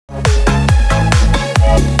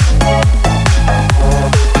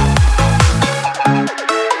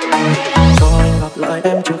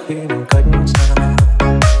lại em trước khi mình cách xa.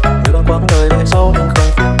 Như đoạn quãng đời về sau anh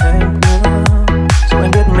không phiền em nữa. Dù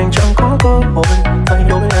anh biết mình chẳng có cơ hội thay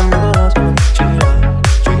đổi em nữa rồi.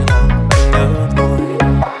 Chỉ là anh nhớ thôi.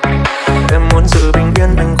 Em muốn sự bình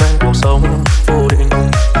yên anh quen cuộc sống vô định.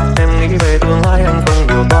 Em nghĩ về tương lai anh không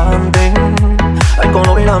nhiều toan tính. Anh có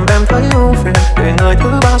lỗi làm em thấy ưu phiền để người thứ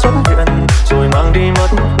ba xuất hiện rồi mang đi mất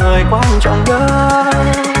người quan trọng nhất.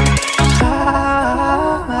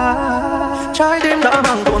 Trái tim đã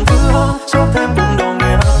mang tổn thương, xước thêm cũng đâu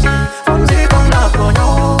nghĩa gì. Vốn dĩ không là của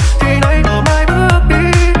nhau thì nay nở mai bước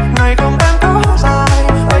đi. Ngày không em có dài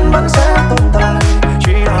anh vẫn sẽ tồn tại.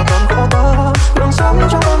 Chỉ là còn khổ tơ đường sống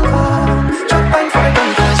trong âm thầm. Chắc anh phải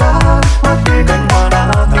cần thời gian mất đi cánh hoa đã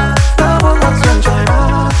tàn. Ta vương mất duyên trời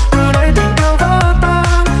ba. Từ đây tình yêu vỡ tan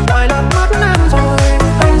lại làm mất em rồi.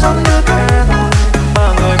 Anh giống như kẻ thù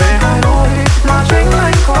và người về hai lối là chính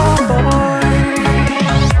anh có tội.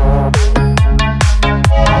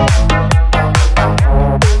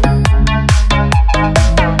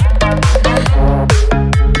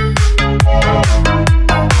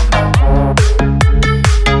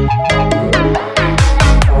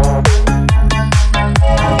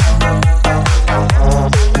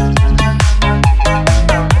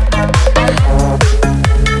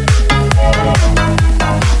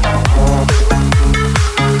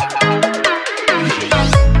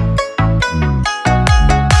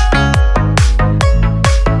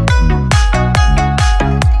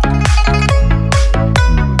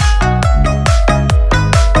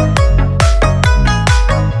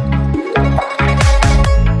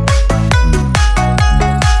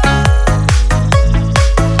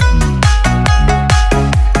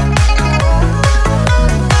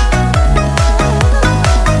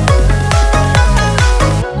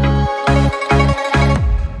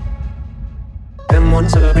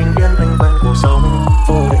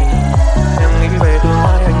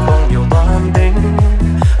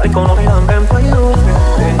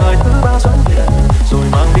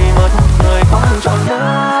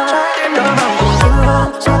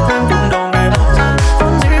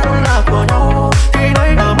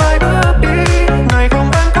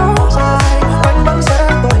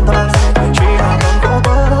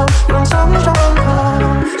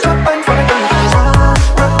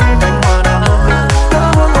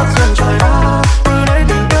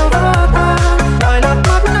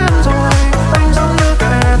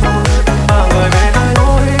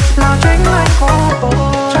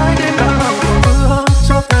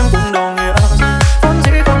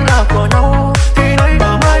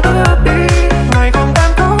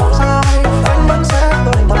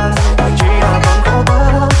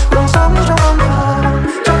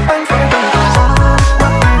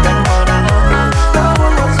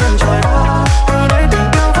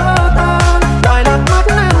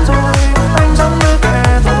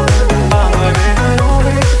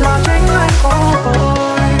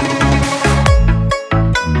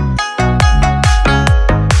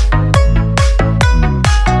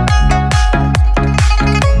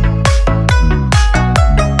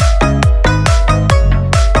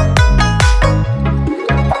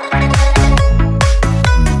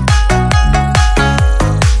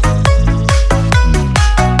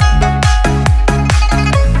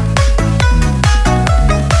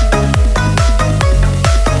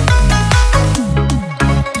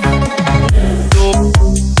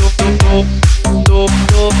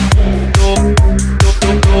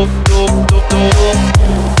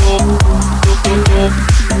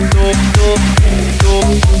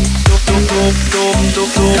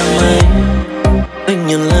 Anh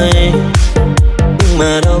nhận lấy nhưng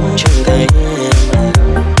mà đâu chẳng thấy em.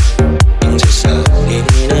 Nhưng rồi sao khi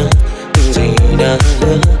đã những gì đã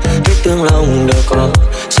hứa biết tương lòng đâu có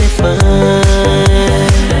sẽ phai.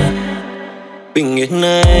 Bình yên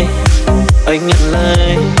này anh nhận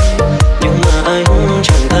lấy nhưng mà anh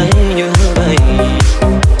chẳng thấy như vậy.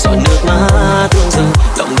 Giọt nước mắt tuôn rơi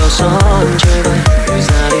lòng đau xót chơi vơi người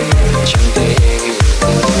ra đi chẳng thể hiểu.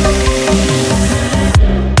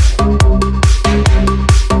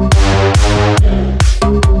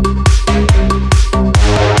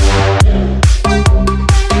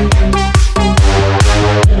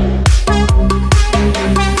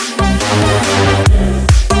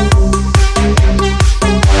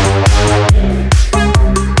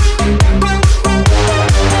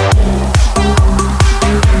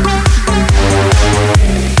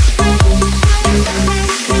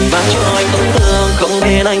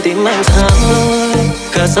 Anh tìm em sao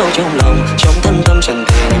cả sâu trong lòng trong thân tâm chẳng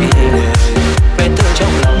thể nghĩ người. Vết thương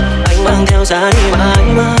trong lòng anh mang theo giá đi mãi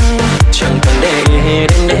mãi chẳng cần để ý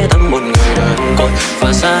đến để tâm một người đơn côi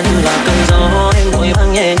và xa như là cơn gió em vội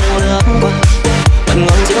vàng nhẹ nhàng lướt qua. Vẫn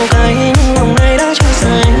ngon rượu cay nhưng hôm nay đã trôi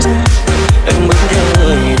say rồi. Em bước theo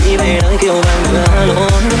người đi về nơi kiều vàng ngã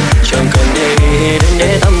lối, chẳng cần để đến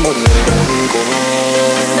để thăm một người đồng của.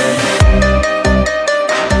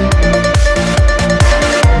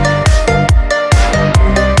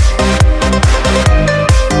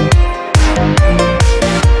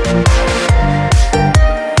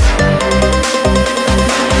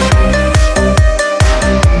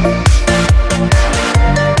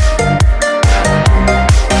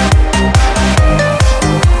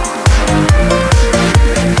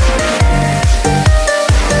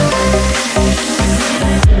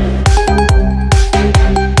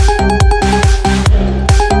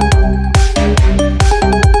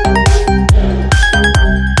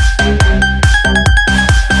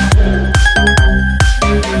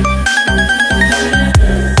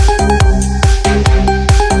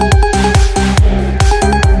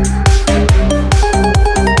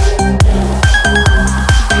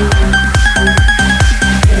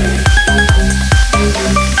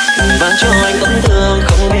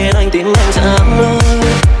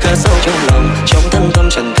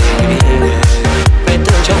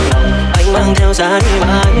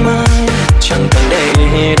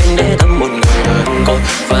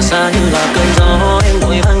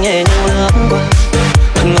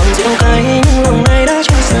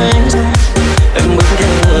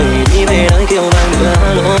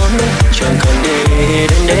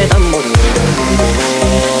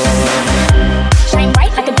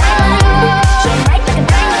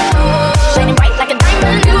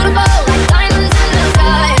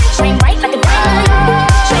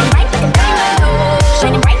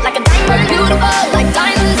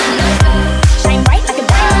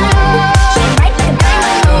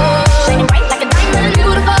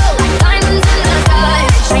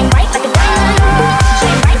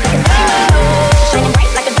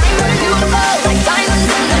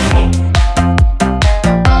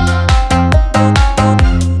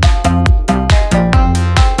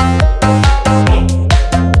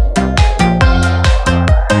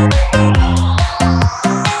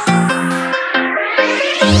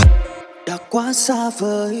 Xa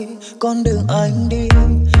vời con đường anh đi,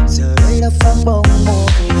 giờ đây đã phăng bóng một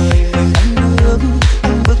người mình ăn nước.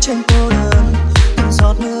 Anh bước trên cô đơn, từng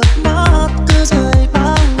giọt nước mắt cứ rơi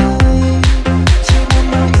bao ngày. Chỉ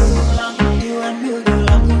muốn nói yêu em yêu nhiều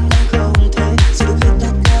lắm nhưng anh không thể giữ được hết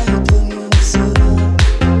tất cả yêu thương như ngày xưa.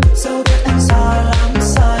 Dẫu biết anh sai lắm,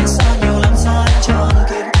 sai nhiều lắm, sai tròn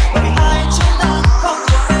kịp, bởi vì hai chúng ta không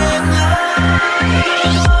thuộc về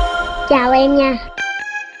nhau. Chào em nha.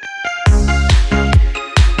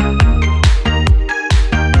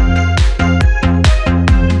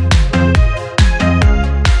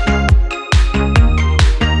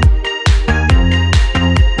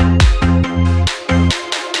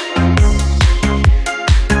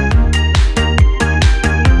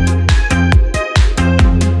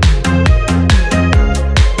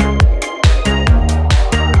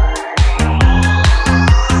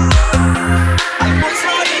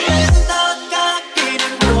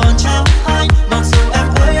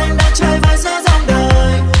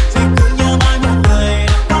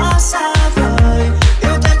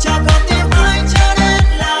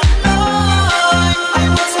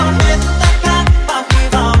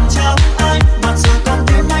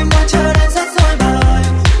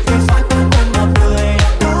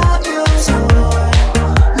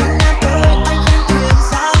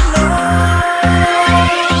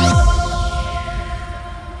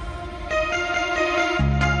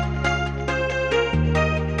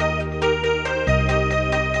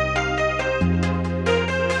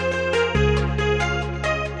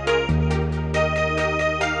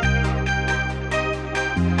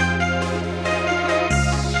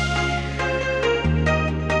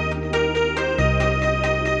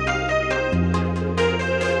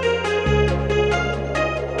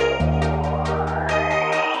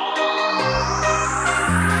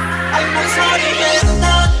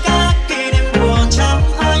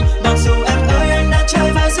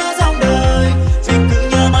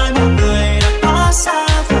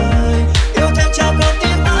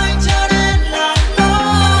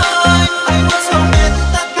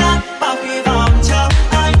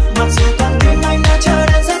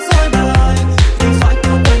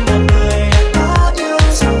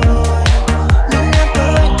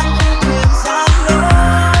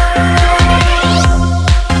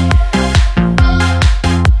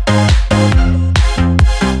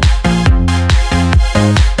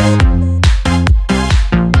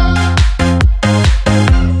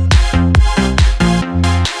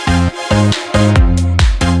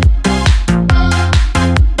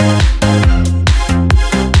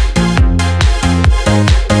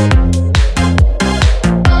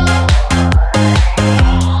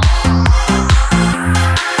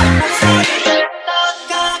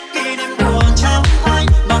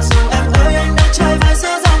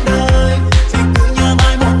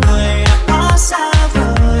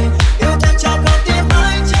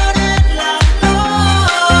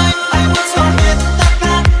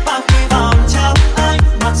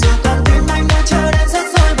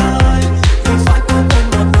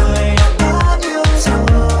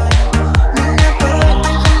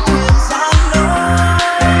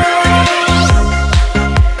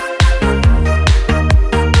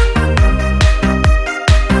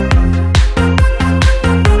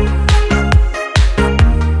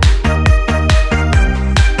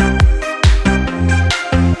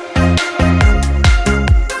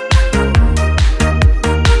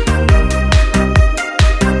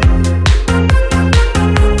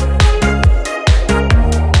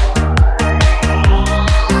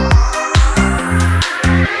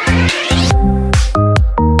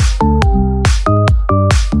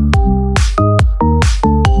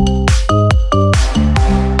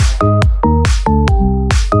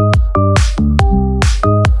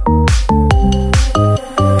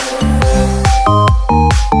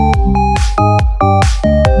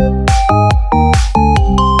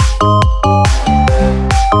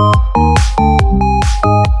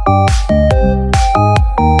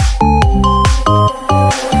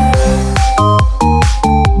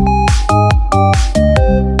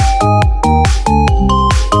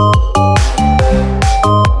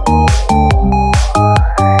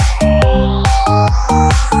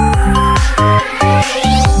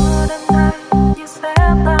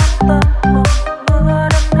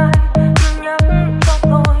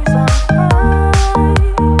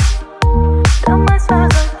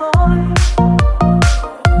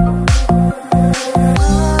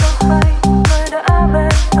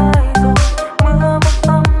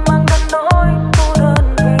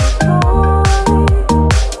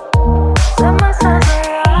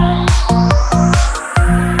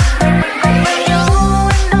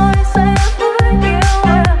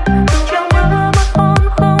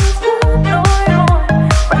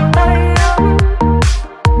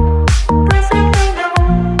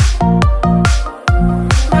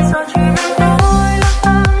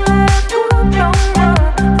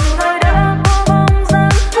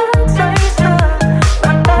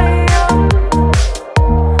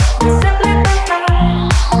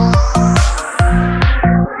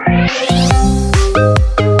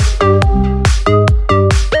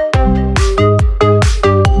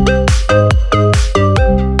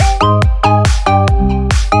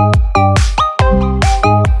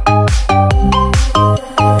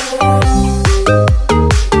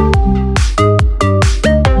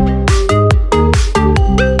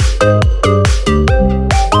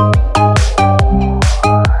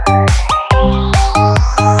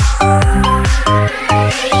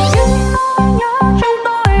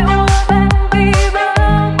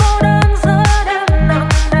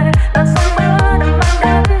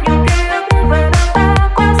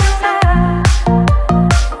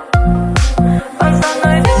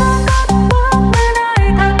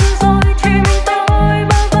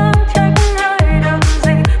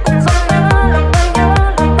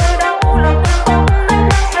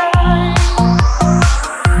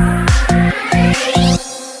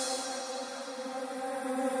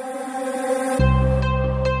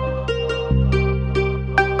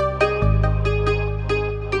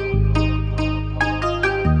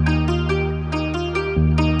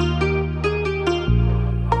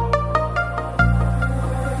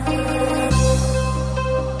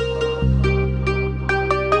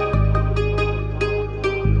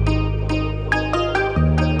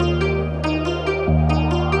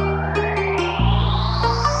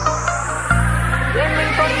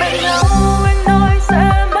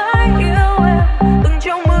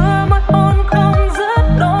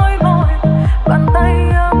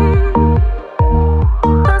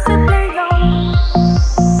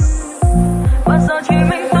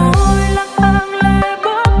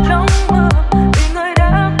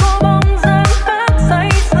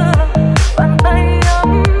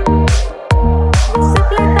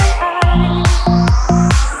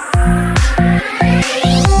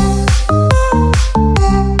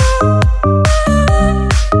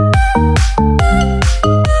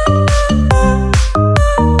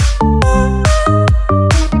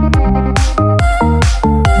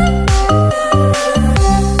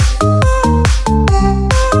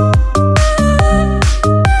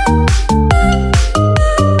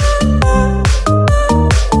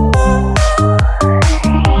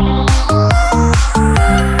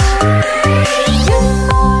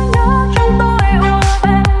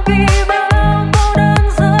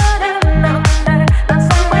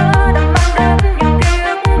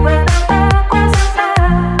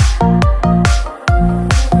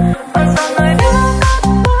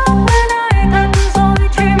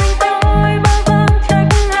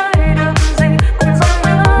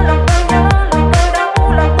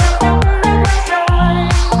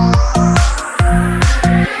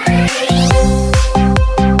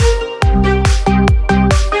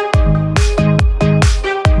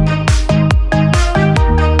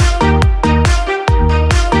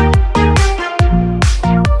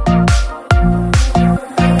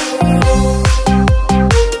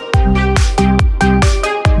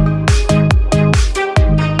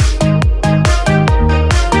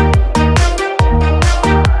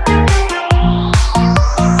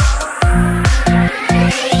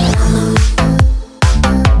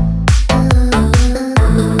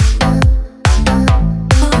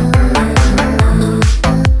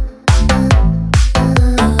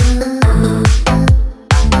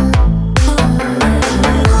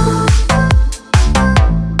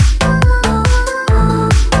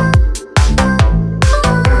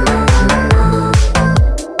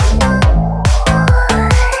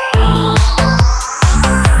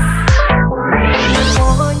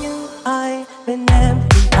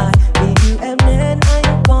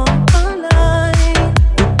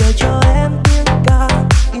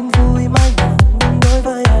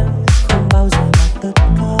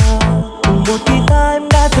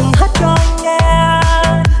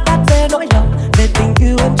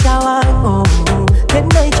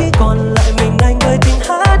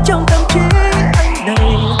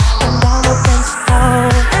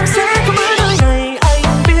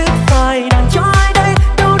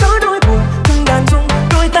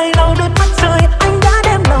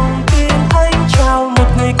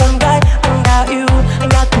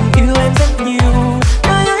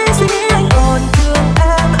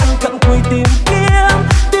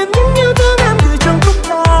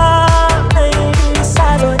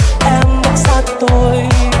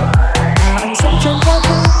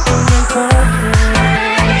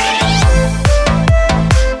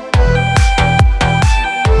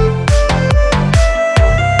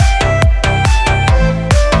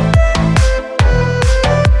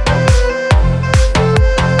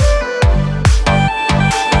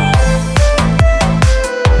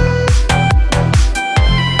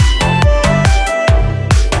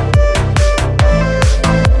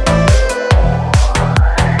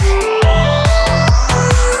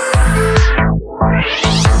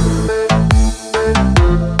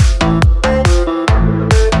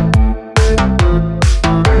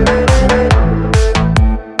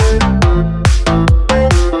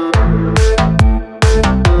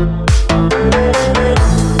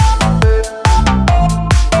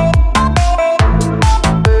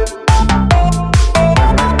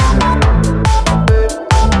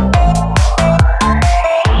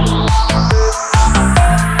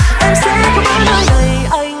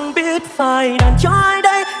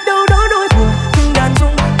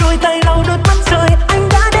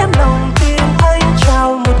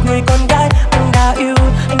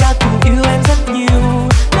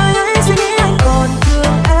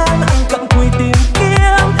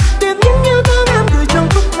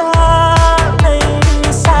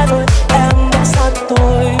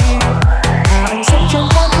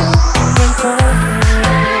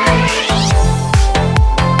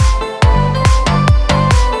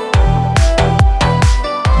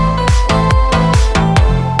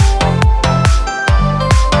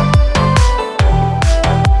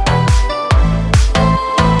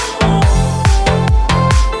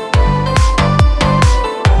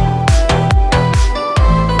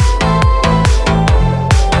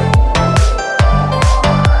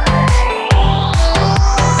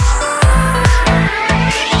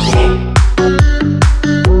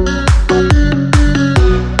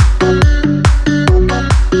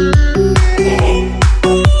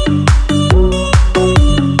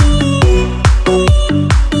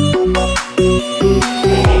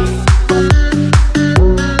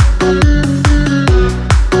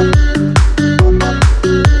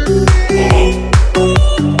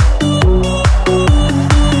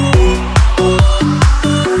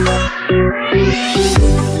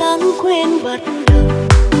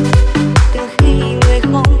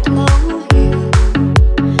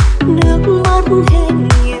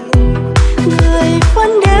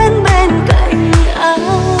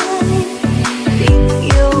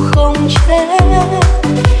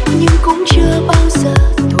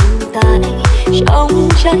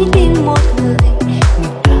 trái tim một người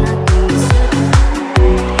mình đã từng rất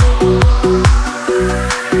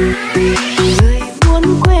người muốn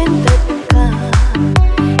quên tất cả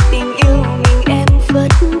tình yêu mình em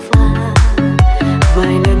vất vả.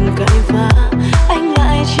 Vài lần cãi vã anh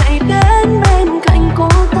lại chạy đến bên cạnh cô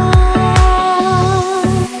ta.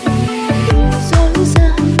 Tình dối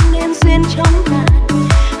gian nên duyên chóng tàn,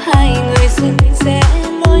 hai người dừng rẽ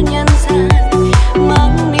lối nhân gian,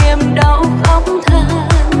 mang niềm đau khóc than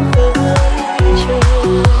với trời.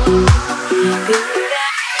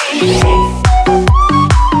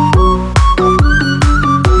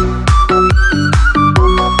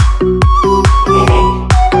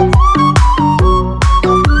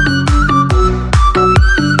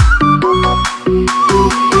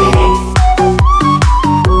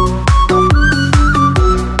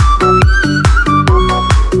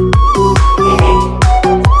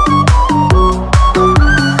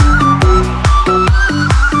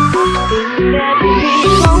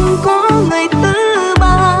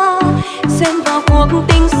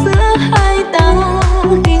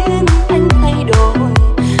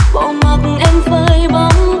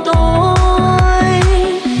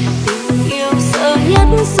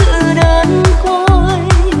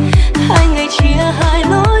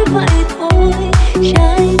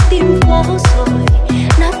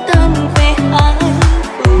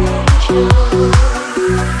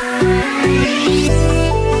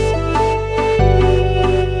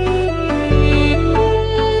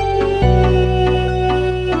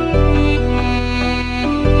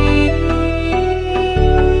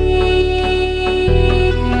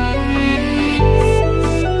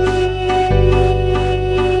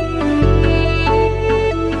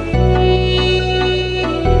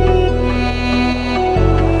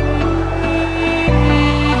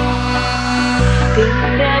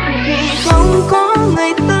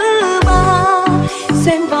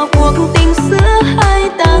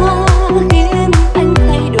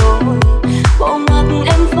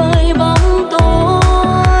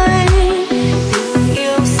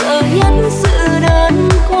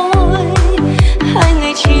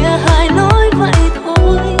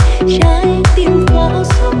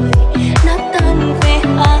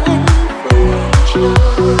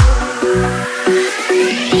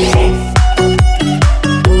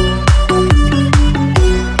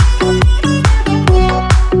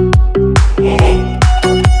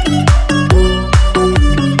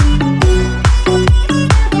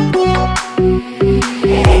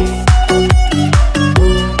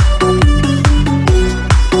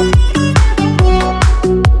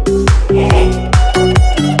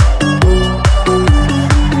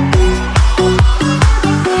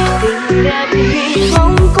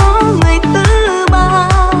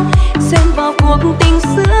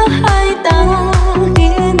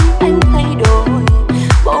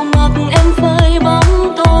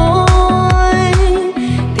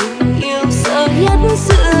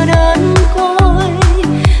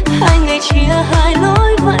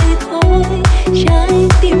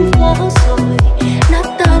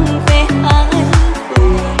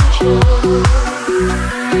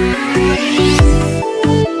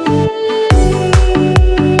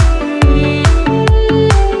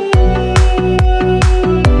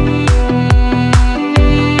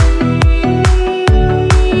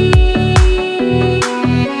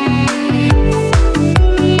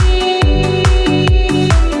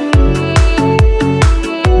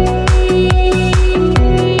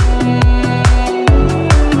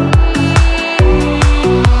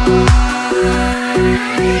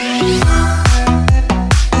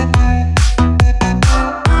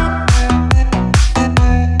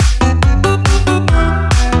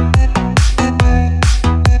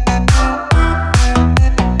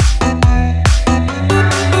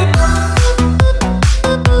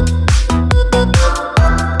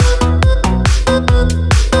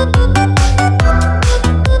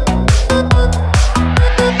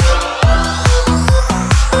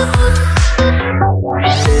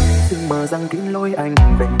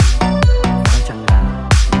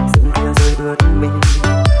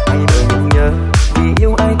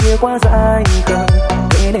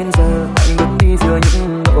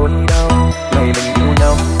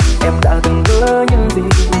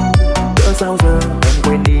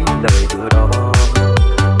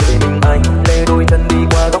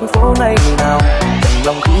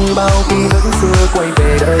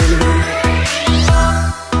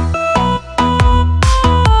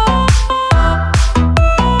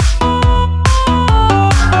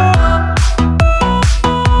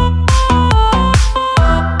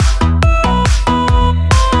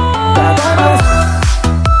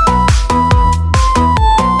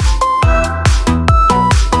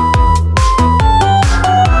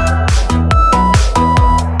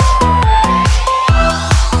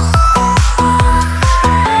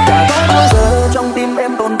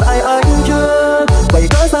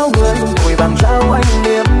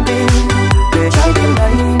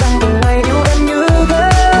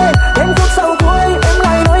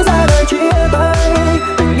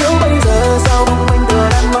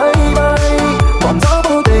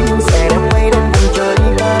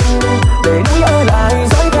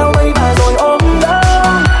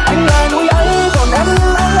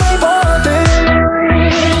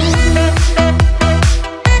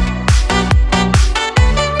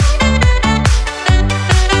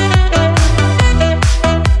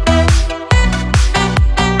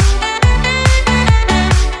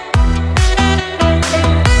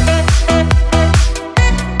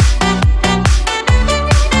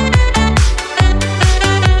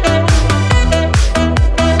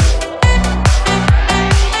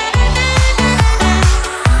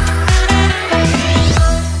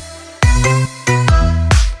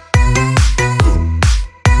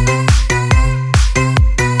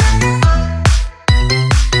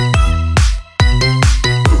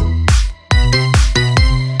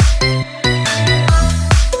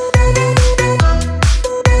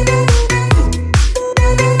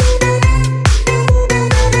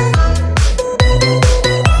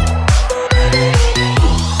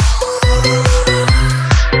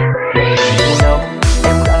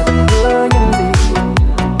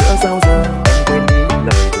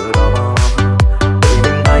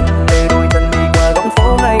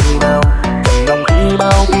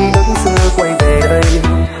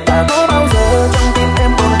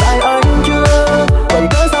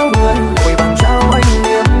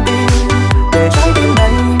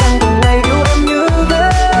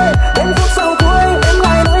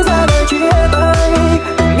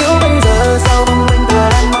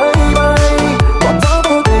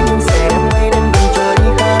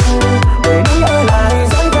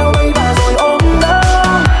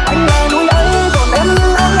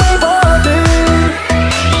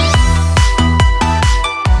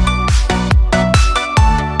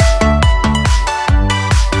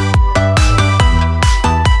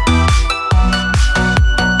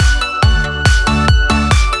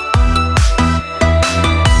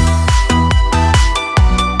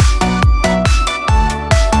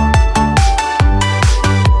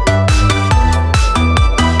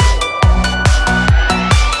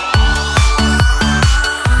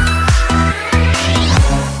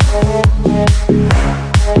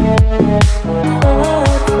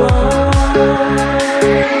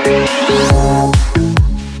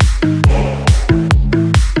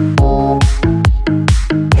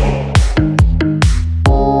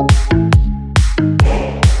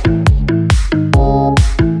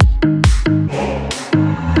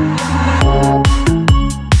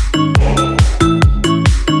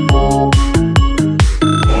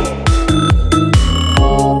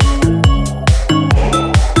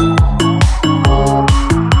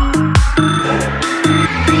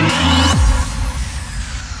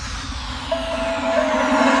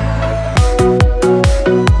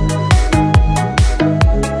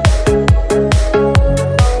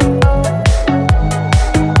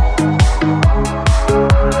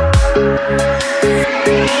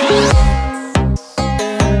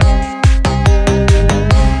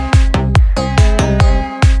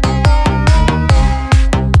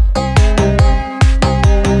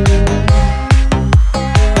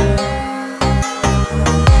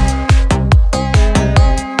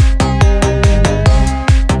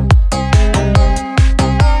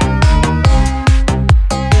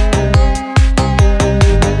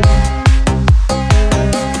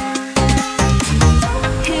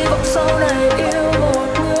 Hy vọng sau này yêu một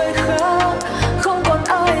người khác.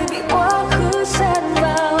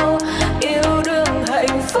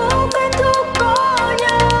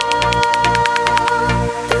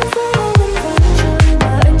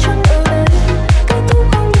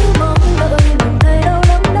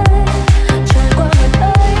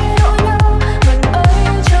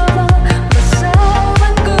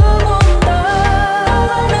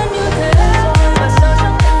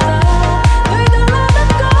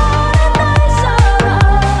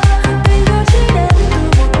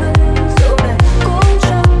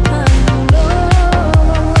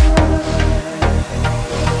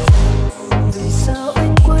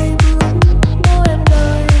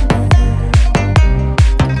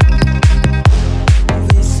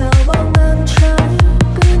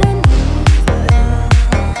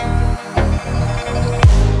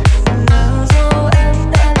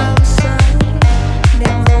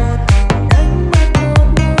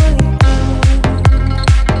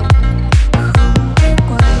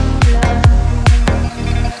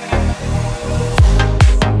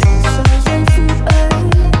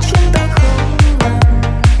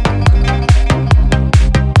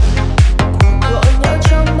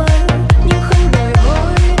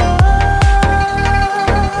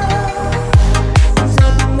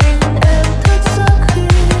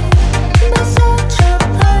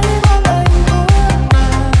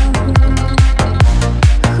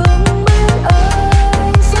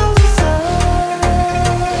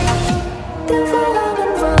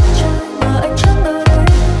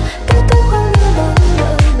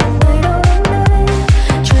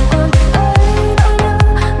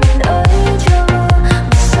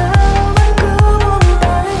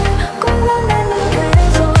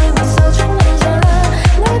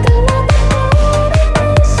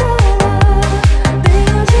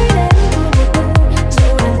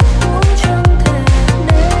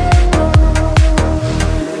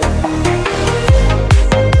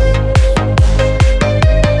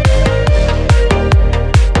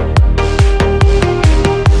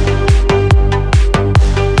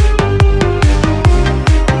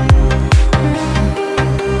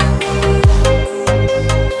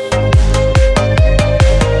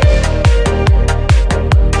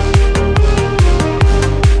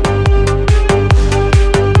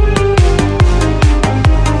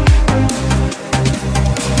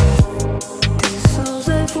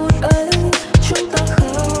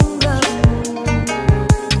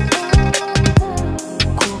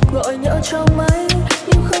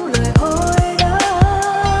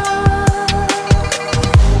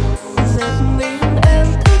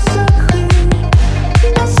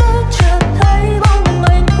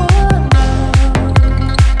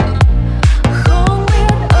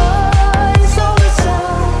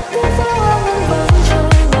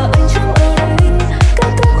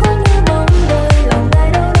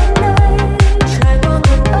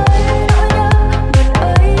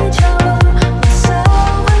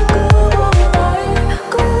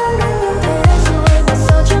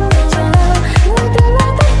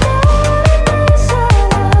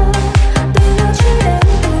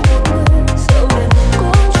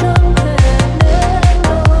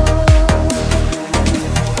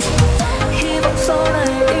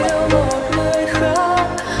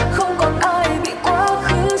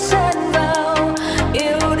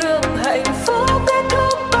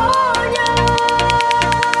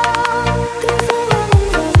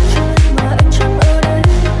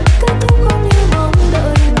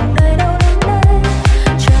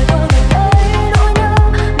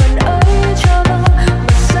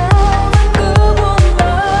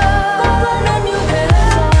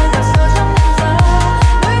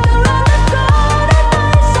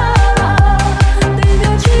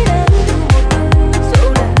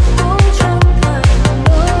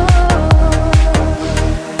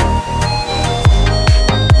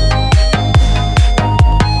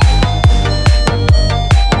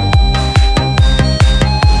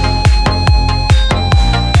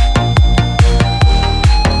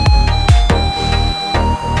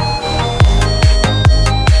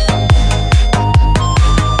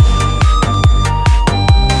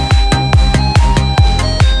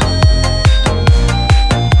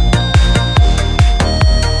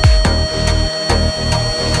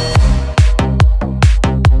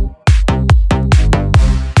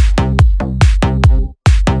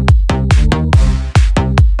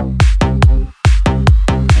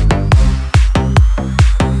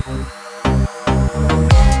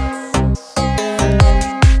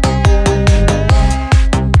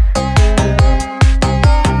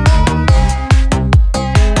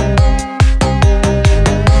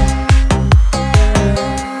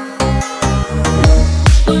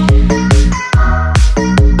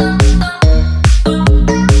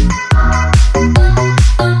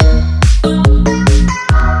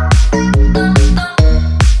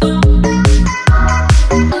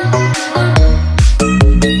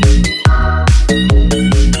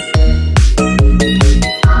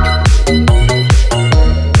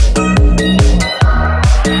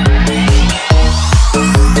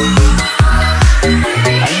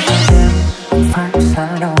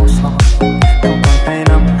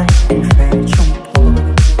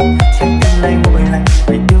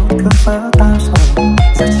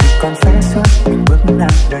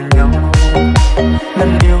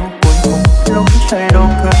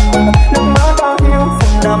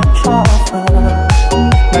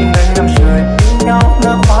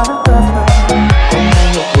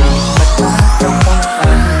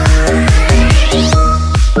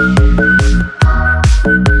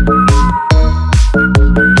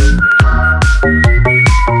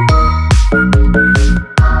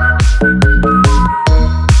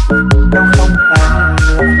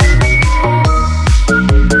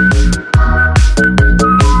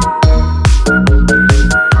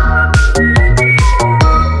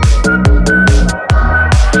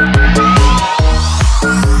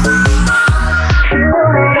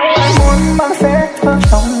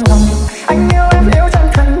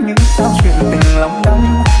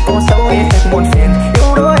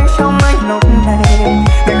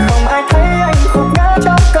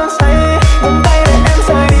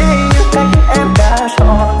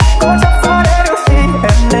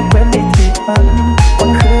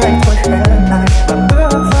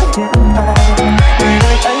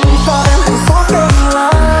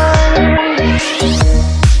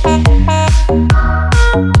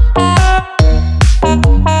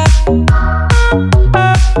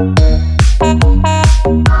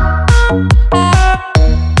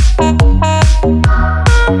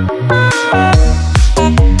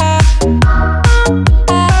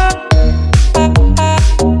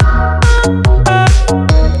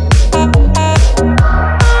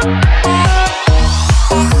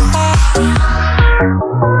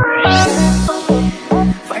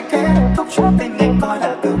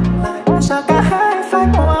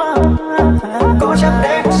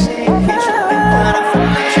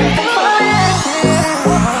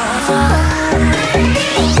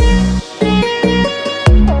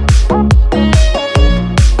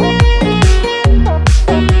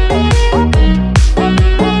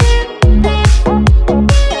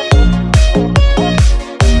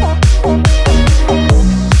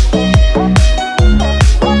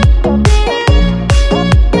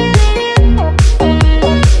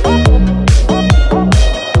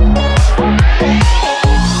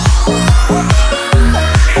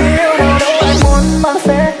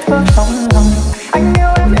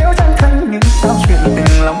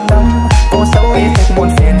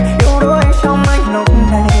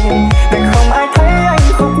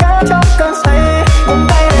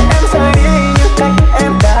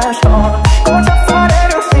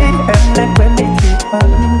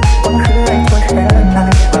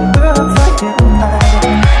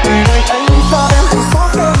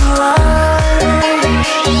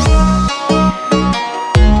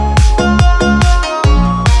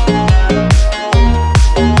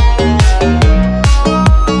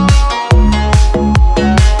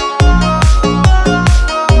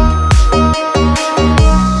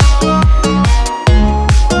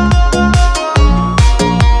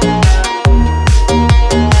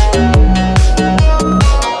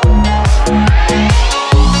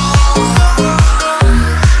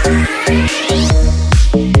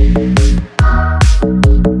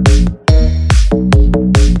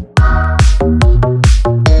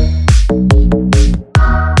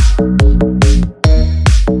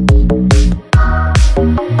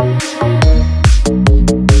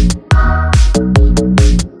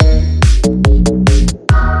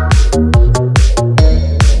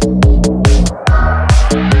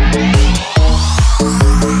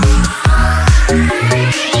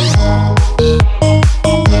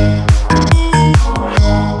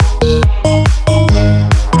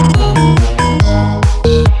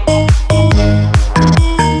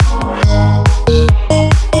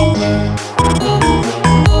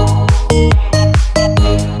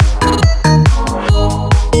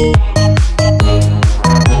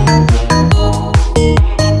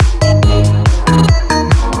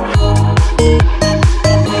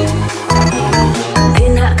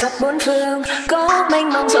 phương có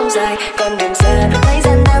mênh mông sông dài, còn đường xa được thấy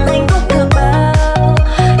gian nan hạnh phúc được bao.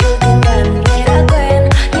 Yêu thương đàn nghe đã quen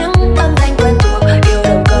những âm thanh quen thuộc, yêu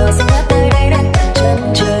đồng cỏ xinh ngát nơi đây đến tận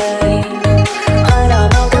chân trời. Hoa đào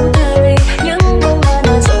màu thắm tươi những bông hoa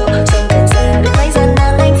nở rộ, sông đường xa được thấy gian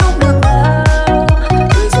nan hạnh phúc được bao.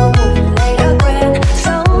 Người du mục này đã quen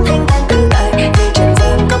sống thanh thản tự tại, nơi trần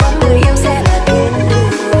gian có bóng người yêu sẽ là thiên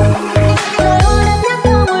đường. Lời hoa đẹp nhất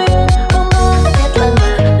cao nguyên, bông hoa đẹp nhất lần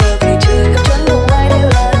mà lừa về trời khắp chốn vùng lai đều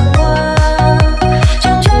là đóa hoa.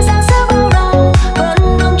 Trong trời sáng sớm bao đầu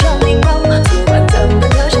vẫn ngóng trong mình bóng, dù bạn dầm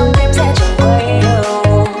vẫn nhớ trong đêm sẽ chẳng quay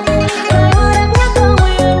đầu. Lời hoa đẹp nhất cao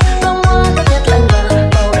nguyên, bông hoa đẹp nhất lần mà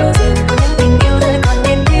màu đỏ rực của những tình yêu thời còn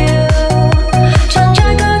niên thiếu. Trong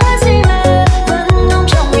trời cứ thế si mê vẫn ngóng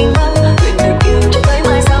trong mình bóng, nguyện được yêu cho tới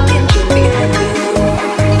mai sau thiên trường địa cửu.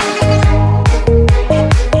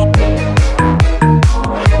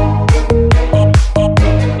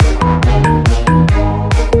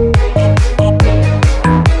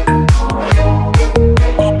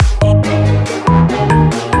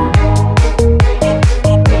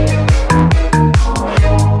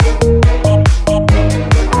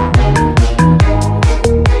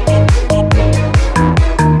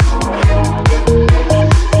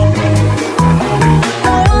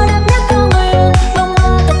 Lời hoa đẹp nhất cao nguyên, bông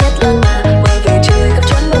hoa đẹp nhất lần mà quay về trời khắp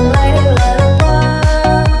chốn vùng lai đều là đóa hoa.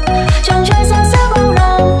 Trong trời sáng sớm bao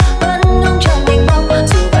đầu vẫn ngóng trong mình bóng,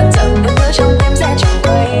 dù bạn dầm vẫn nhớ trong đêm sẽ chẳng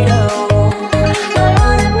quay đầu. Lời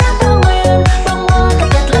hoa đẹp nhất cao nguyên, bông hoa đẹp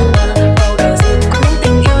nhất lần mà màu đỏ rực của những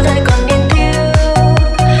tình yêu thời còn niên thiếu.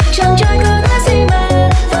 Trong trời cứ thế si mê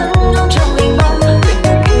vẫn ngóng trong mình bóng, nguyện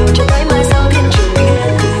được yêu cho tới mai sau thiên trường địa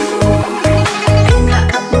cửu. Thiên hạ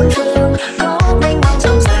khắp bốn phương có mênh mông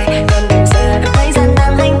sông dài, còn đường xa được thấy gian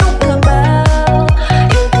nan hạnh phúc được bao.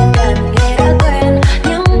 Yêu thương đàn nghe đã quen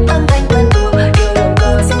những âm thanh quen thuộc, yêu đồng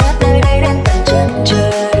cỏ xinh ngát nơi đây đến tận chân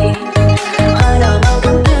trời. Hoa đào màu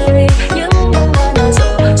thắm tươi những bông hoa nở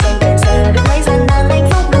rộ, sông đường xa được thấy gian nan hạnh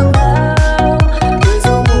phúc được bao. Người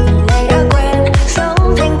du mục này đã quen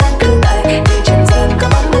sống thanh thản tự tại, nơi trần gian có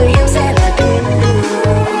bóng người yêu sẽ là thiên đường.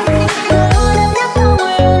 Lời hoa đẹp nhất cao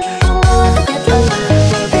nguyên, bông hoa đẹp nhất lần mà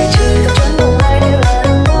quay về trời khắp chốn vùng lai đều là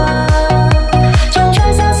đóa hoa. Trong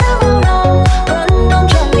trời sáng sớm bao đầu vẫn ngóng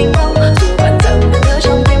trong mình bóng, dù bạn dầm vẫn nhớ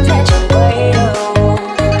trong đêm sẽ chẳng quay đầu.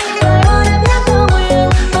 Lời hoa đẹp nhất cao nguyên,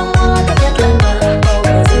 bông hoa đẹp nhất lần mà màu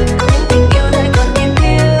đỏ rực của những tình yêu thời còn niên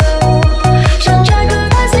thiếu. Trong trời cứ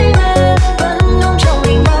thế si mê vẫn ngóng trong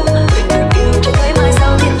mình bóng, nguyện được yêu cho tới mai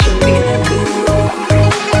sau thiên trường địa cửu.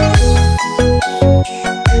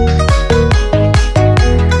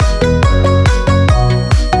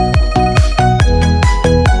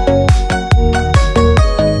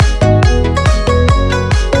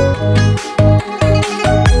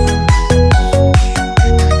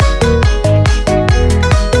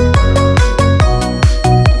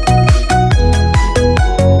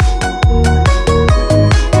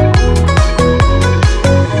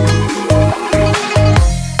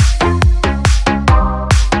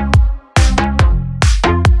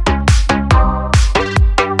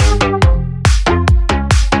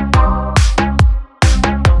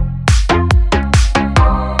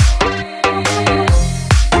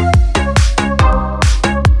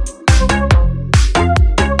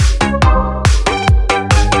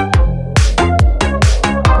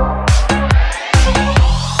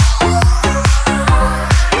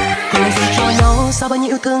 Còn lại gì cho nhau, sao bao nhiêu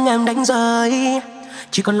yêu thương em đánh rơi,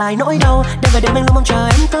 chỉ còn lại nỗi đau đêm và đêm anh luôn mong chờ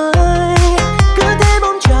em tới. Cứ thế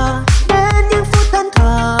mong chờ đến những phút thẫn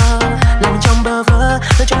thờ, lòng trong bơ vơ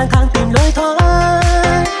tôi cho lang thang tìm lối thoát.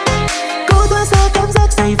 Cố thoát ra cảm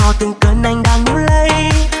giác dày vò từng cơn anh đang níu lấy,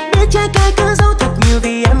 biết trái cây cứ giấu thật nhiều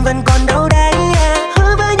vì em vẫn còn đâu đấy.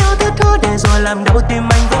 Hứa với nhau thứ thua để rồi làm đau tim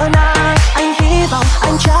anh vỡ nát. Anh hy vọng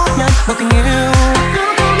anh chấp nhận một tình yêu lúc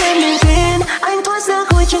không em niềm tin, anh thoát ra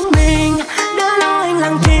khỏi chính mình. Đã lo anh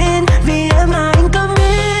lặng thinh vì em mà anh câm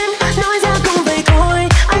nín, nói ra cũng vậy thôi.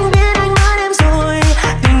 Anh biết anh mất em rồi,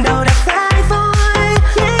 tình đầu đã phai phôi.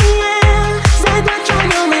 Yeah, yeah. Giải thoát cho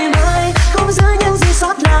nhau mây mai, không giữ những gì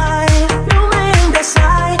sót lại. Lúc ấy em đã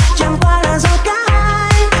sai, chẳng qua là do cả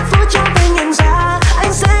hai. Phút chốc anh nhận ra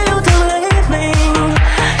anh sẽ yêu thương lấy mình,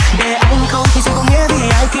 để anh không thì sẽ có nghĩa vì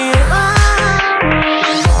ai kia.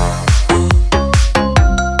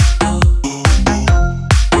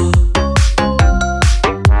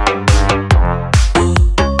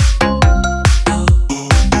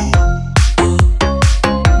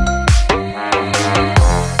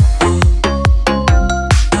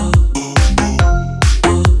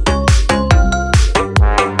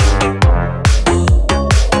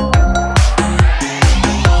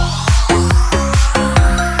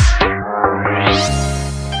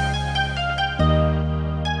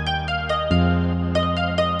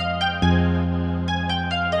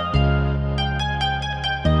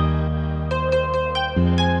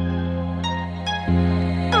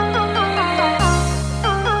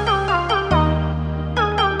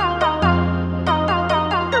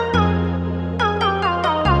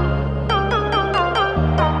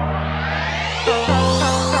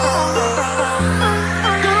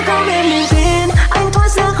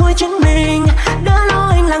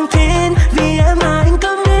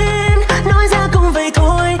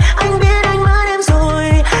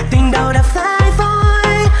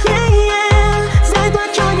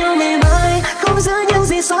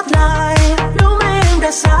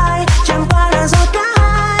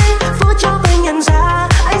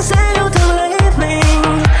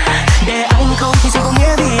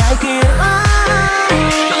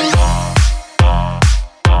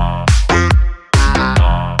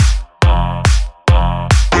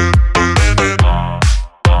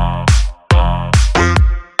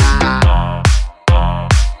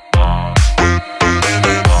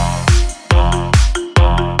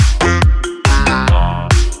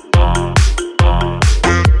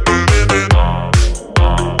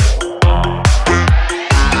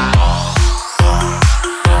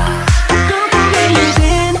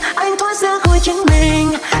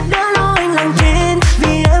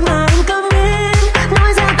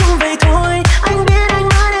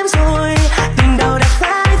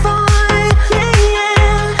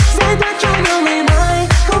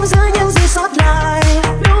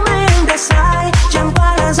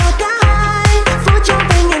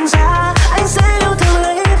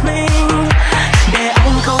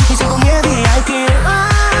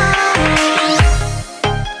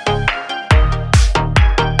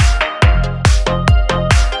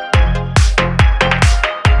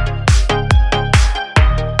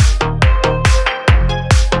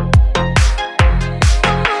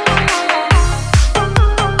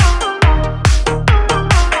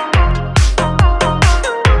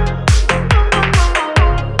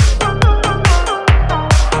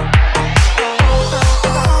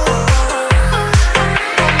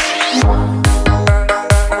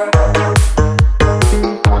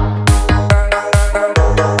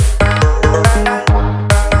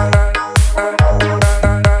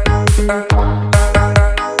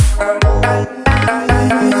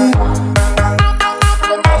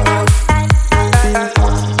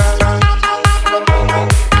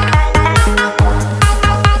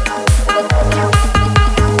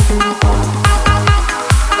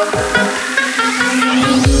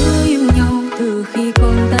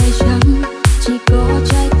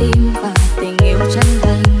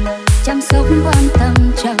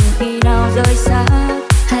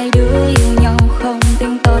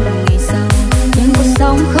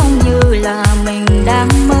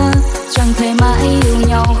 chẳng thể mãi yêu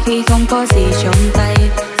nhau khi không có gì trong tay.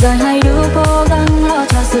 Giờ hai đứa cố gắng lo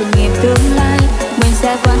cho sự nghiệp tương lai, mình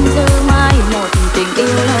sẽ vẫn giữ mãi một tình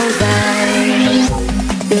yêu lâu dài.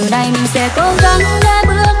 Từ nay mình sẽ cố gắng để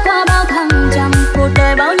bước qua bao thăng trầm, cuộc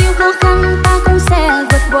đời bao nhiêu khó khăn ta cũng sẽ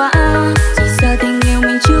vượt qua. Chỉ sợ tình yêu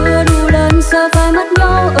mình chưa đủ lớn, sợ phải mất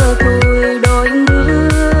nhau ở tuổi đôi mươi.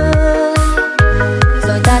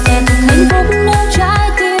 Rồi ta sẽ thật hạnh phúc nếu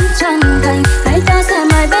trái tim chân thành, hay ta sẽ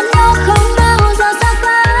mãi bên nhau không bao giờ xa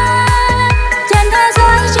cách. Trên thế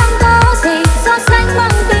giới chẳng có gì so sánh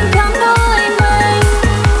bằng tình cảm đôi mình.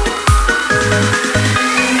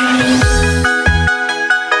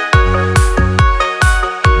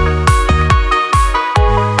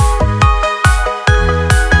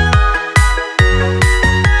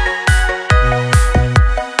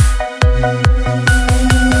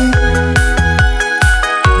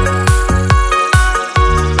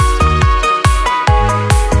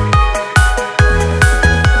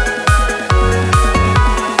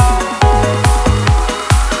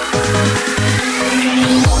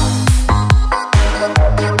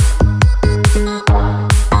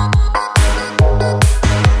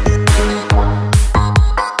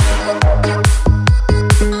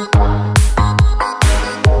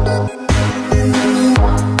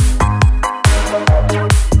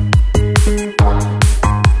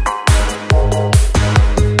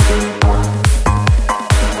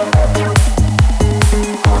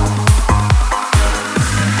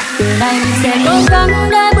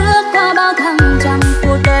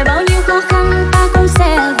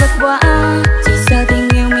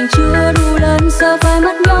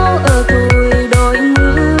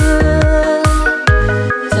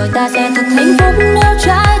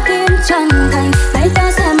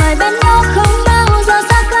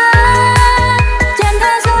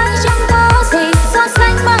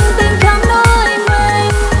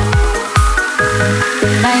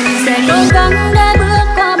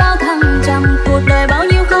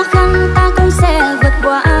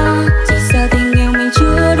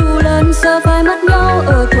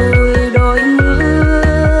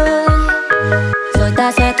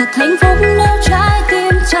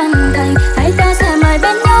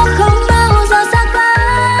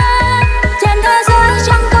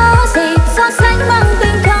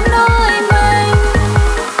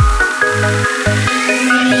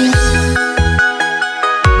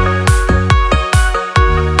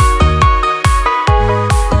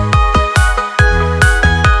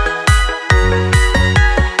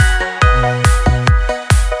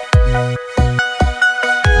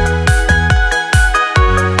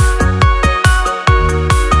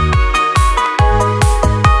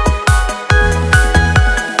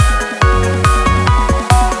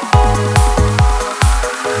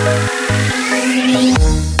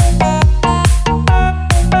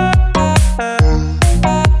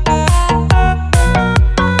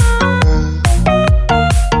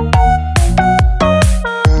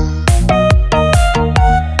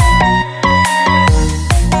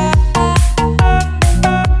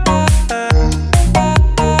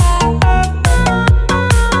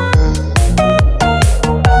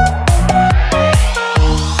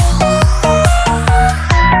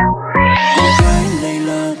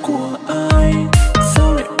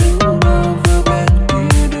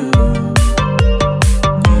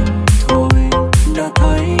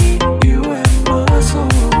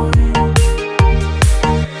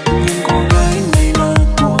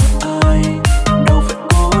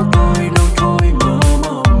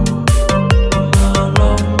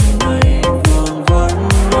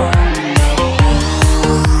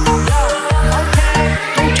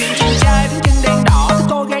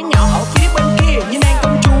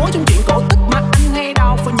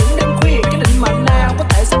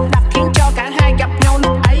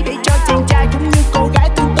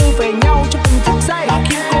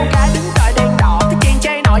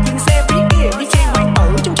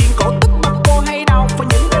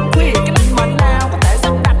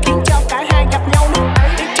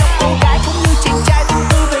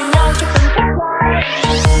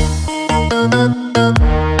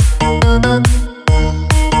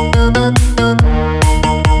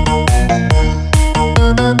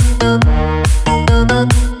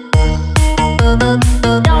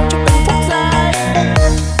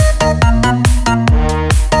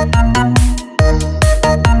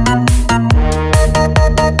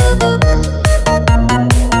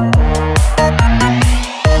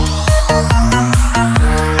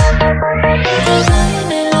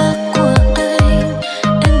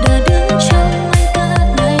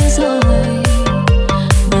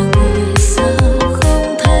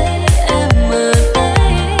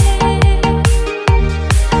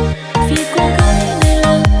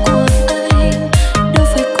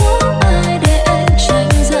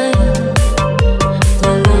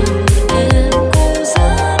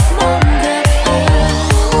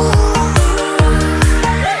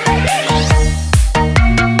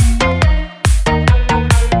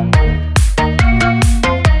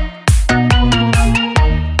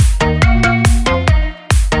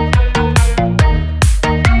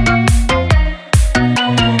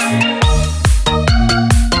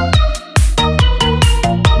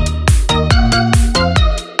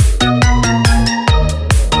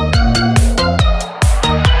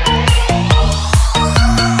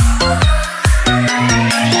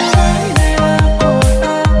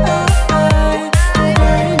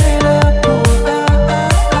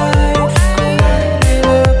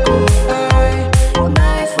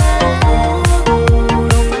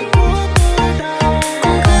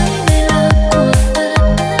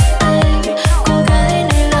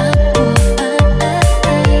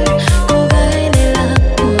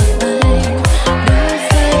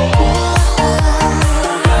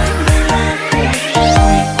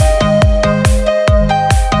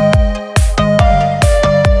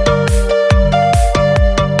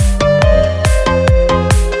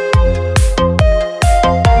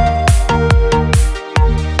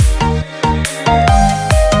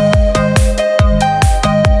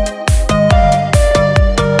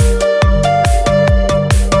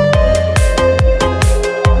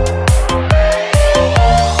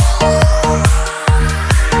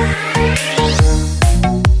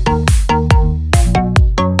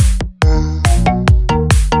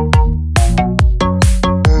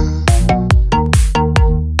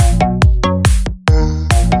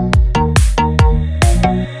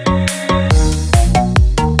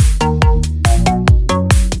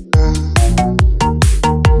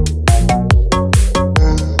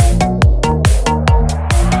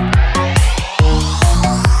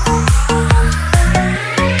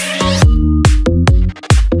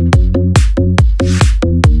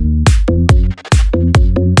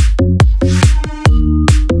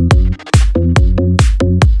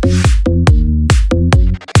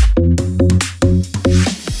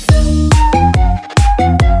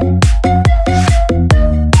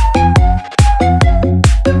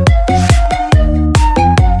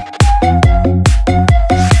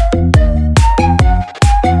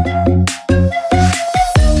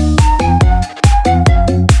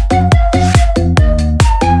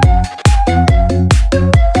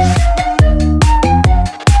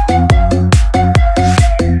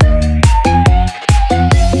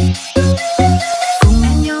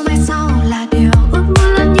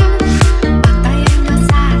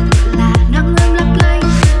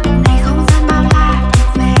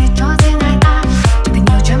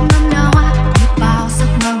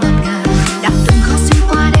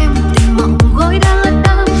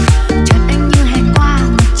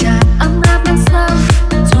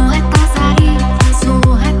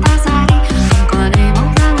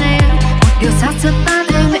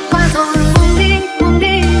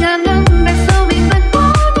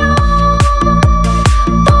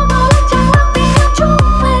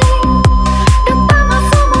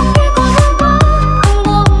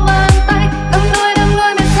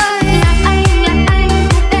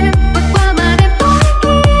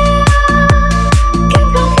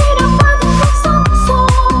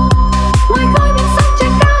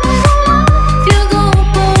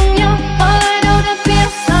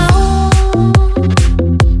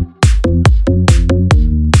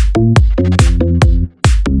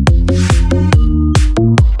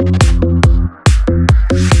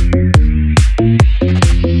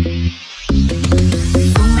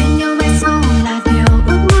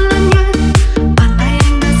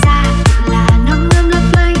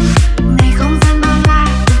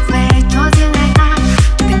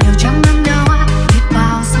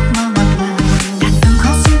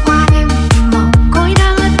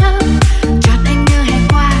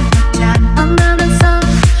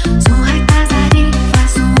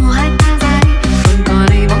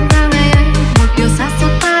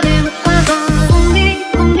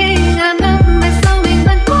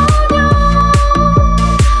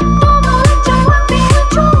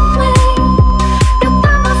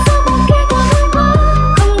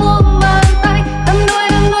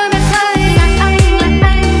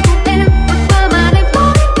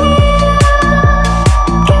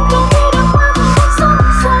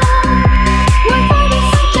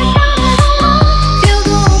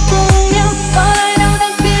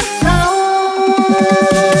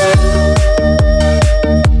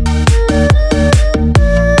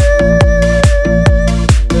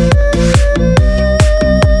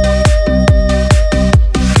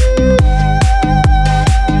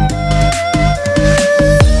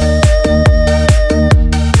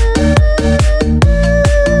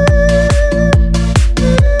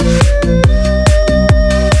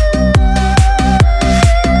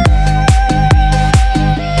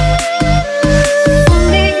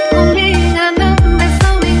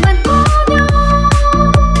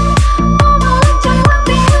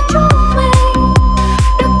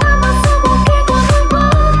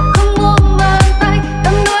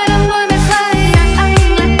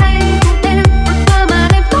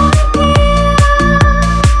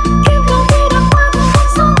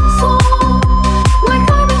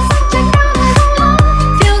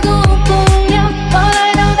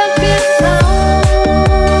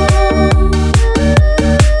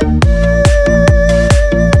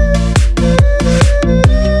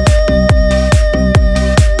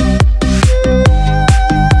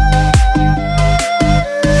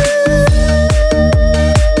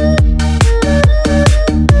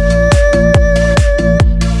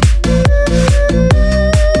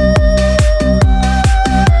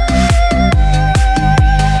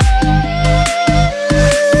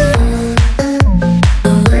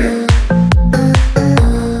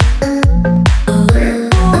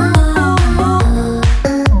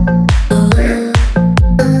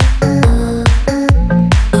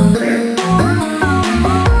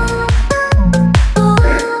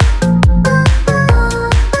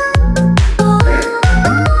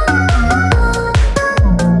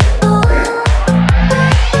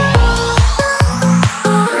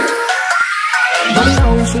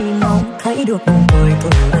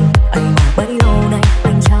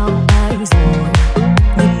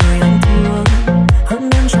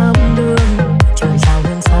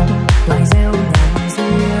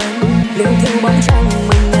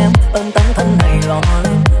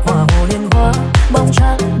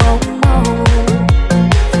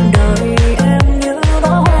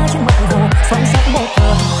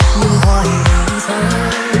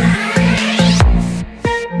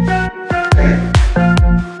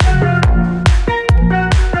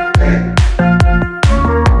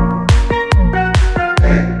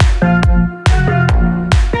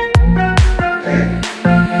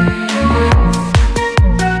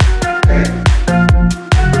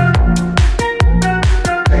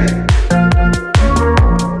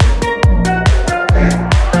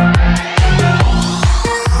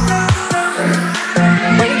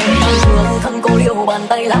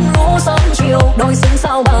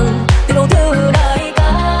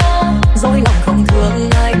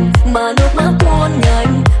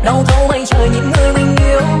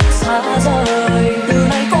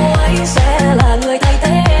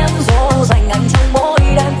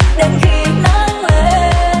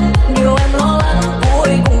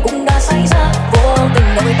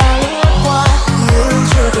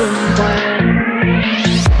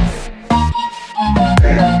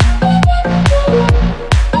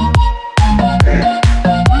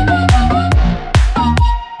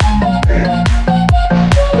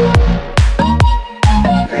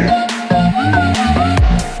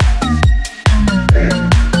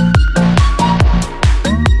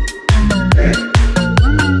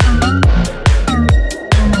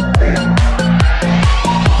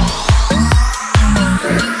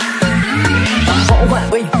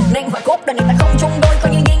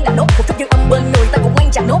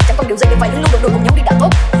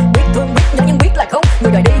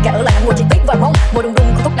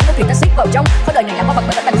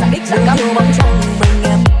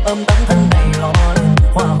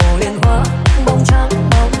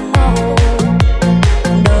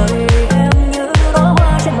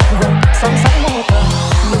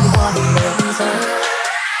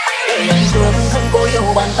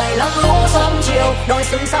 đâu, đôi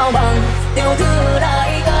xứng sao bằng tiểu thư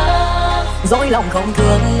đại ca. Dối lòng không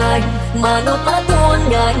thương anh mà nước mắt tuôn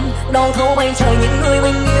nhanh, đau thấu bay trời những người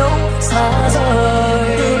mình yêu xa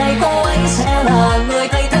rời. Từ nay cô ấy sẽ là người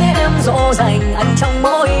thay thế em dỗ dành anh trong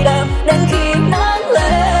mỗi đêm đến khi nắng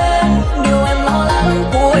lên. Điều em lo lắng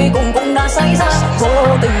cuối cùng cũng đã xảy ra,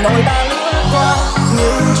 vô tình đôi ta lướt qua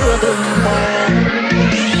nhưng chưa từng mơ.